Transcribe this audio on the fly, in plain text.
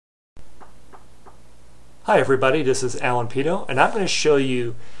Hi everybody, this is Alan Pito, and I'm going to show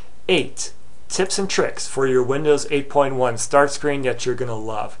you 8 tips and tricks for your Windows 8.1 start screen that you're going to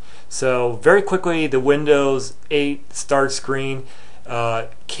love. So very quickly, the Windows 8 start screen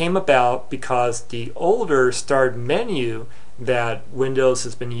came about because the older start menu that Windows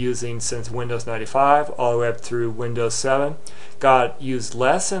has been using since Windows 95 all the way up through Windows 7 got used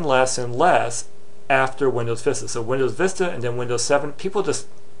less and less and less after Windows Vista. So Windows Vista and then Windows 7, people just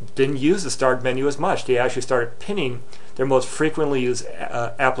didn't use the start menu as much. They actually started pinning their most frequently used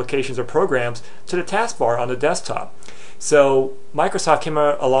applications or programs to the taskbar on the desktop. So Microsoft came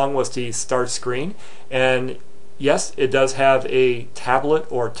along with the start screen, and yes, it does have a tablet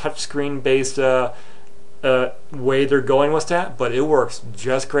or touchscreen based way they're going with that, but it works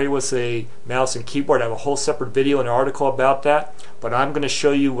just great with a mouse and keyboard. I have a whole separate video and article about that, but I'm going to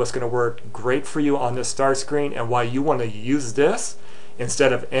show you what's going to work great for you on this start screen and why you want to use this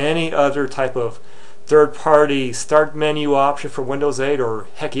instead of any other type of third-party start menu option for Windows 8, or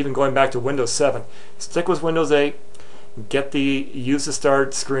heck, even going back to Windows 7. Stick with Windows 8, use the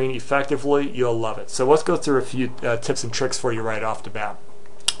start screen effectively, you'll love it. So let's go through a few tips and tricks for you right off the bat.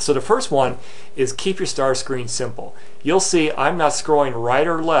 So the first one is keep your start screen simple. You'll see I'm not scrolling right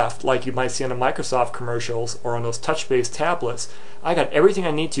or left like you might see on the Microsoft commercials or on those touch-based tablets. I got everything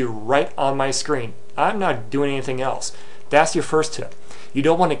I need to right on my screen. I'm not doing anything else. That's your first tip. You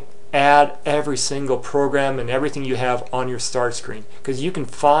don't want to add every single program and everything you have on your start screen, because you can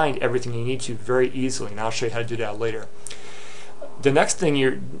find everything you need to very easily, and I'll show you how to do that later. The next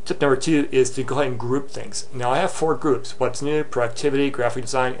thing, tip number 2, is to go ahead and group things. Now I have 4 groups: what's new, productivity, graphic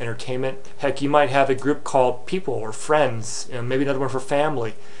design, entertainment. Heck, you might have a group called people or friends, and maybe another one for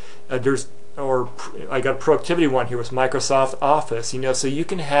family. I got a productivity one here with Microsoft Office. So you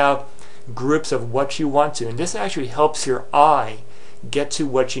can have groups of what you want to, and this actually helps your eye get to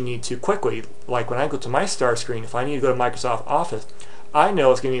what you need to quickly. Like when I go to my start screen, if I need to go to Microsoft Office, I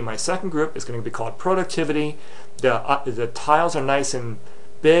know it's going to be my second group. It's going to be called productivity. The tiles are nice and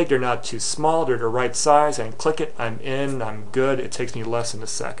big. They're not too small. They're the right size. I can click it. I'm in. I'm good. It takes me less than a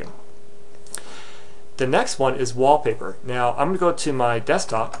second. The next one is wallpaper. Now I'm going to go to my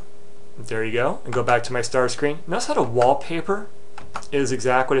desktop. There you go. And go back to my start screen. Notice how the wallpaper is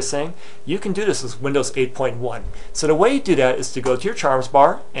exactly what it's saying. You can do this with Windows 8.1. So the way you do that is to go to your charms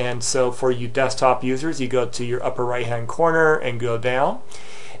bar, and so for you desktop users, you go to your upper right hand corner and go down,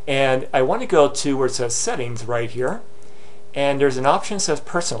 and I want to go to where it says settings right here, and there's an option that says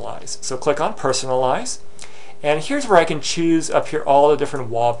personalize. So click on personalize, and here's where I can choose up here all the different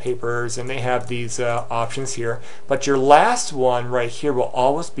wallpapers, and they have these options here, but your last one right here will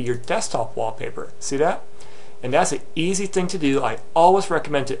always be your desktop wallpaper. See that? And that's an easy thing to do. I always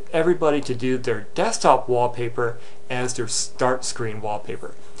recommend to everybody to do their desktop wallpaper as their start screen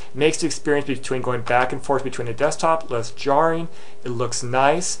wallpaper. It makes the experience between going back and forth between the desktop less jarring. It looks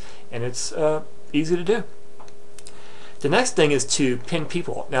nice, and it's easy to do. The next thing is to pin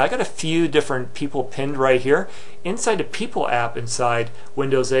people. Now I got a few different people pinned right here. Inside the People app inside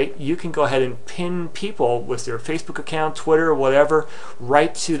Windows 8, you can go ahead and pin people with their Facebook account, Twitter, whatever,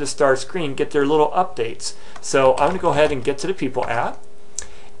 right to the start screen, get their little updates. So I'm going to go ahead and get to the People app.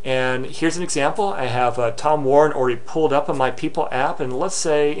 And here's an example. I have Tom Warren already pulled up on my People app, and let's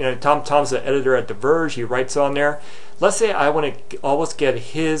say, Tom's the editor at The Verge, he writes on there. Let's say I want to always get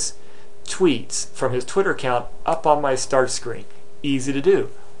his tweets from his Twitter account up on my start screen. Easy to do.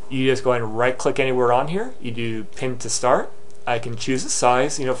 You just go ahead and right click anywhere on here. You do pin to start. I can choose a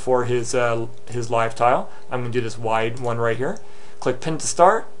size, for his live tile. I'm going to do this wide one right here. Click pin to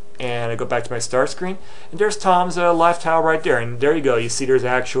start, and I go back to my start screen, and there's Tom's live tile right there. And there you go. You see there's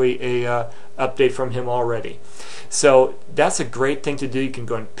actually a update from him already. So that's a great thing to do. You can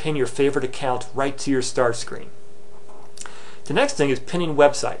go and pin your favorite account right to your start screen. The next thing is pinning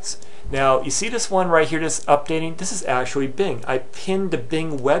websites. Now, you see this one right here, this updating? This is actually Bing. I pinned the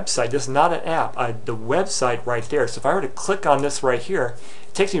Bing website. This is not an app. The website right there. So if I were to click on this right here,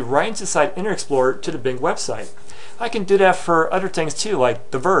 it takes me right inside Internet Explorer to the Bing website. I can do that for other things too,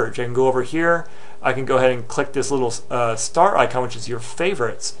 like The Verge. I can go over here. I can go ahead and click this little star icon, which is your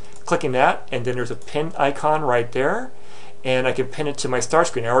favorites. Clicking that, and then there's a pin icon right there, and I can pin it to my start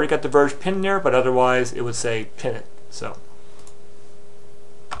screen. I already got The Verge pinned there, but otherwise it would say pin it. So.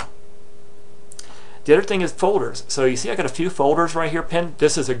 The other thing is folders. So you see I got a few folders right here pinned.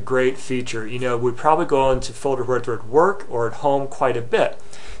 This is a great feature. We probably go into folder whether at work or at home quite a bit.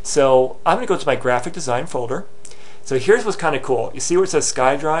 So I'm going to go to my graphic design folder. So here's what's kind of cool. You see where it says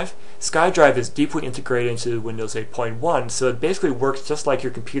SkyDrive? SkyDrive is deeply integrated into Windows 8.1, so it basically works just like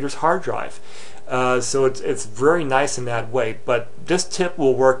your computer's hard drive. So it's very nice in that way, but this tip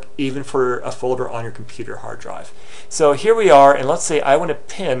will work even for a folder on your computer hard drive. So here we are, and let's say I want to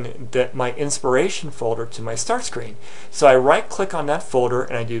pin my inspiration folder to my start screen. So I right click on that folder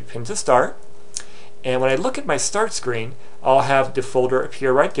and I do pin to start. And when I look at my start screen, I'll have the folder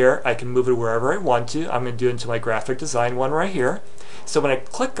appear right there. I can move it wherever I want to. I'm going to do it into my graphic design one right here. So when I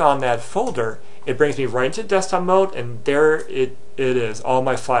click on that folder, it brings me right into desktop mode, and there it is, all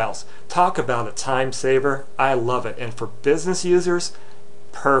my files. Talk about a time saver. I love it. And for business users,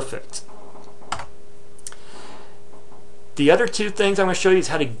 perfect. The other two things I'm going to show you is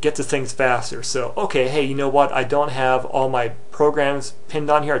how to get to things faster. So, okay, hey, you know what? I don't have all my programs pinned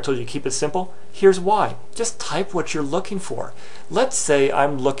on here. I told you to keep it simple. Here's why. Just type what you're looking for. Let's say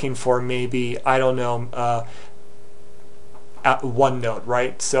I'm looking for maybe, I don't know, OneNote,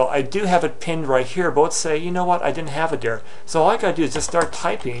 right? So I do have it pinned right here, but let's say, you know what? I didn't have it there. So all I got to do is just start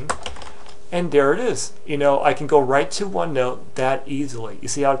typing, and there it is. You know, I can go right to OneNote that easily. You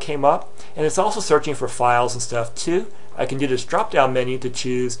see how it came up? And it's also searching for files and stuff too. I can do this drop-down menu to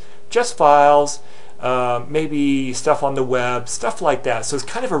choose just files, maybe stuff on the web, stuff like that. So it's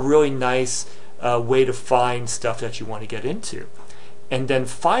kind of a really nice way to find stuff that you want to get into. And then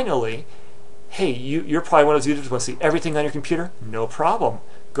finally, hey, you're probably one of those users who want to see everything on your computer. No problem.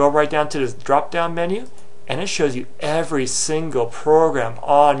 Go right down to this drop-down menu, and it shows you every single program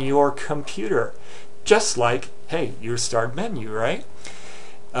on your computer. Just like, hey, your start menu, right?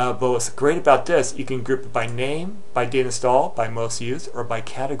 But what's great about this, you can group it by name, by date installed, by most used, or by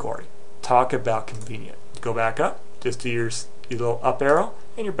category. Talk about convenient. Go back up, just do your little up arrow,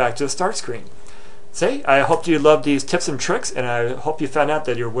 and you're back to the start screen. Say, I hope you loved these tips and tricks, and I hope you found out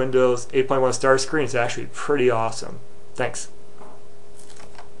that your Windows 8.1 start screen is actually pretty awesome. Thanks.